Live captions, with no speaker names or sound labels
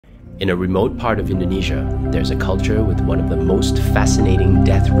In a remote part of Indonesia, there's a culture with one of the most fascinating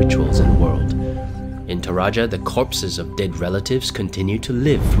death rituals in the world. In Toraja, the corpses of dead relatives continue to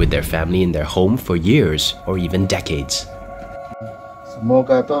live with their family in their home for years or even decades.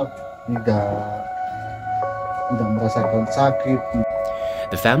 Semoga tidak merasakan sakit.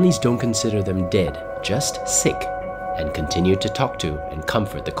 The families don't consider them dead, just sick, and continue to talk to and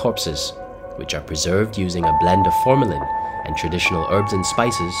comfort the corpses, which are preserved using a blend of formalin and traditional herbs and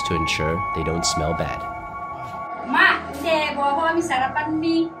spices to ensure they don't smell bad.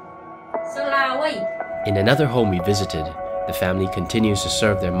 In another home we visited, the family continues to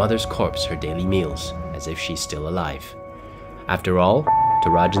serve their mother's corpse her daily meals, as if she's still alive. After all,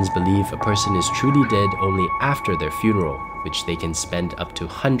 Torajans believe a person is truly dead only after their funeral, which they can spend up to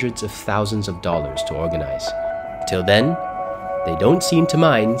hundreds of thousands of dollars to organize. Till then, they don't seem to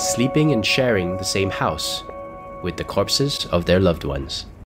mind sleeping and sharing the same house with the corpses of their loved ones.